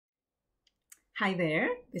Hi there,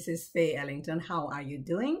 this is Faye Ellington. How are you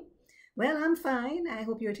doing? Well, I'm fine. I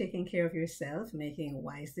hope you're taking care of yourself, making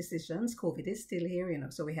wise decisions. COVID is still here,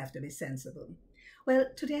 so we have to be sensible. Well,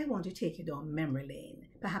 today I want to take you down memory lane.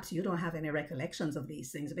 Perhaps you don't have any recollections of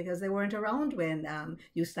these things because they weren't around when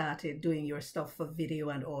you started doing your stuff for video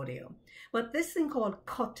and audio. But this thing called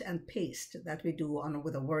cut and paste that we do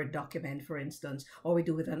with a Word document, for instance, or we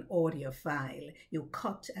do with an audio file, you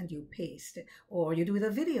cut and you paste, or you do with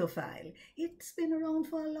a video file. It's been around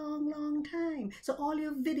for a long, long time. So all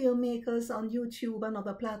you video makers on YouTube and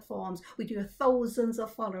other platforms with your thousands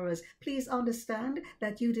of followers, please understand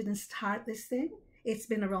that you didn't start this thing. It's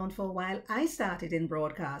been around for a while. I started in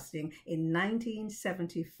broadcasting in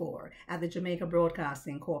 1974 at the Jamaica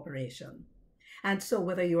Broadcasting Corporation. And so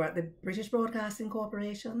whether you're at the British Broadcasting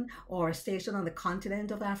Corporation or a station on the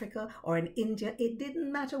continent of Africa or in India, it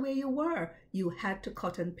didn't matter where you were. You had to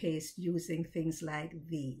cut and paste using things like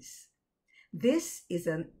these. This is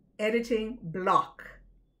an editing block.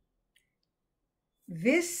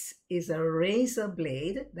 This is a razor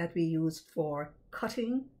blade that we use for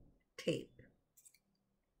cutting tape.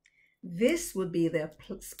 This would be the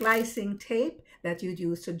splicing tape that you'd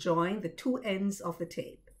use to join the two ends of the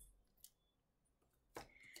tape.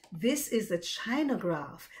 This is the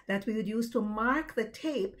chinograph that we would use to mark the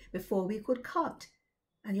tape before we could cut.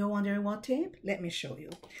 And you're wondering what tape? Let me show you.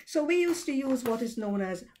 So we used to use what is known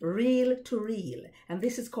as reel-to-reel, and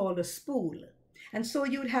this is called a spool. And so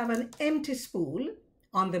you'd have an empty spool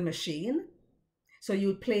on the machine. So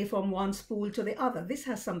you'd play from one spool to the other. This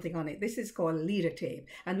has something on it. This is called leader tape.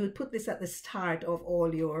 And we'll put this at the start of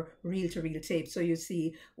all your reel-to-reel tape so you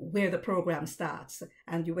see where the program starts.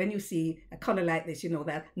 And when you see a color like this, you know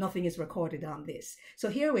that nothing is recorded on this. So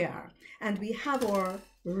here we are. And we have our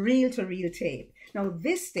reel-to-reel tape. Now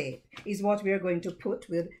this tape is what we are going to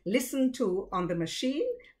we'll listen to on the machine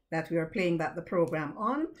that we are playing the program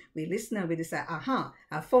on. We listen and we decide, aha,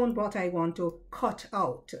 I found what I want to cut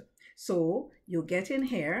out. So you get in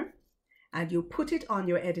here and you put it on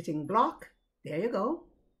your editing block. There you go.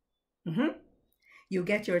 You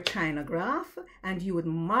get your chinograph and you would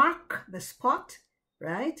mark the spot,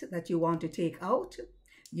 right, that you want to take out.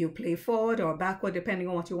 You play forward or backward depending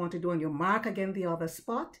on what you want to do, and you mark again the other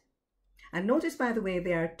spot. And notice, by the way,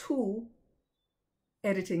 there are two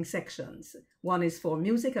editing sections. One is for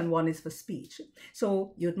music and one is for speech.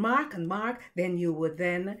 So you'd mark and mark, then you would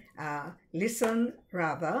then listen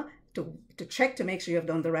rather to check to make sure you've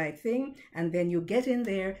done the right thing, and then you get in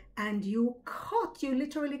there and you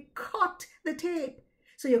literally cut the tape.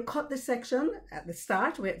 So you cut the section at the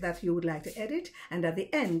start that you would like to edit, and at the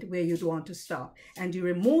end where you'd want to stop, and you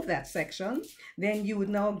remove that section. Then you would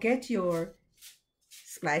now get your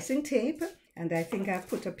splicing tape, and I think I've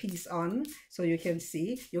put a piece on so you can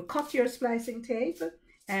see. You cut your splicing tape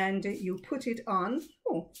and you put it on.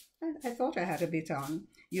 Oh, I thought I had a bit on.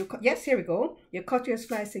 Yes, here we go. You cut your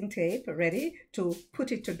splicing tape, ready to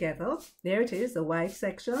put it together. There it is, the white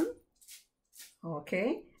section.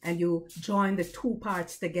 Okay, and you join the two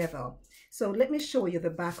parts together. So let me show you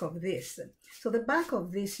the back of this. So the back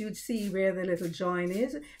of this, you'd see where the little join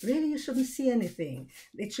is. Really, you shouldn't see anything.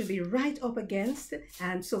 It should be right up against,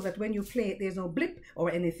 and so that when you play it, there's no blip or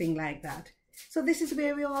anything like that. So this is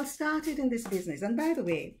where we all started in this business. And by the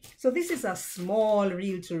way, so this is a small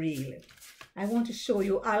reel-to-reel. I want to show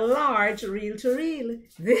you a large reel-to-reel.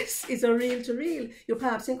 This is a reel-to-reel. You're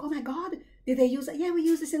perhaps saying, oh my God, did they use it? Yeah, we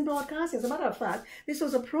use this in broadcasting. As a matter of fact, this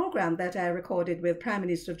was a program that I recorded with Prime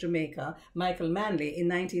Minister of Jamaica, Michael Manley, in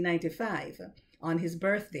 1995. On his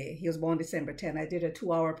birthday. He was born December 10. I did a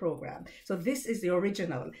 2-hour program. So this is the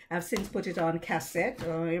original. I've since put it on cassette.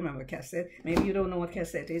 Oh, you remember cassette? Maybe you don't know what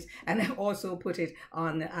cassette is. And I've also put it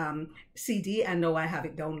on CD, and now I have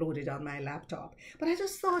it downloaded on my laptop. But I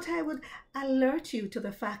just thought I would alert you to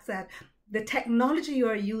the fact that the technology you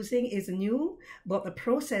are using is new, but the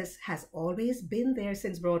process has always been there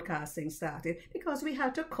since broadcasting started, because we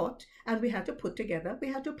had to cut and we had to put together, we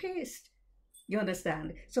had to paste. You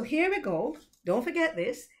understand? So here we go. Don't forget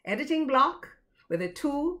this. Editing block with the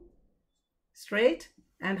two straight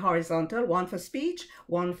and horizontal, one for speech,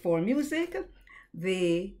 one for music.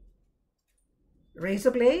 The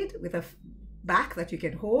razor blade with a back that you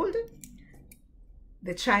can hold.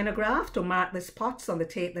 The chinograph to mark the spots on the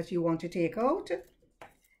tape that you want to take out.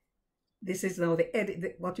 This is now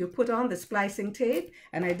what you put on, the splicing tape.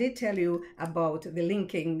 And I did tell you about the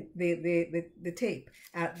linking the tape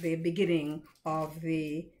at the beginning of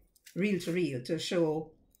the reel-to-reel to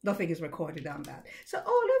show nothing is recorded on that. So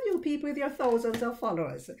all of you people with your thousands of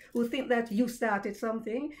followers who think that you started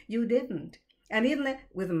something, you didn't. And even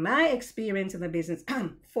with my experience in the business,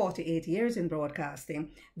 48 years in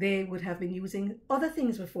broadcasting, they would have been using other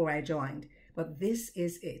things before I joined. But this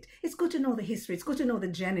is it. It's good to know the history. It's good to know the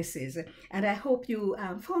genesis. And I hope you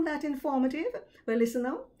found that informative. Well, listen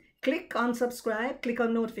now. Click on subscribe, click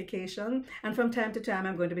on notification, and from time to time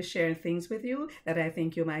I'm going to be sharing things with you that I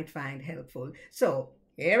think you might find helpful. So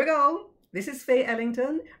here we go. This is Faye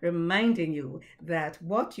Ellington reminding you that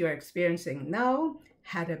what you're experiencing now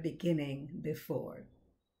had a beginning before.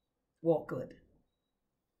 Walk good.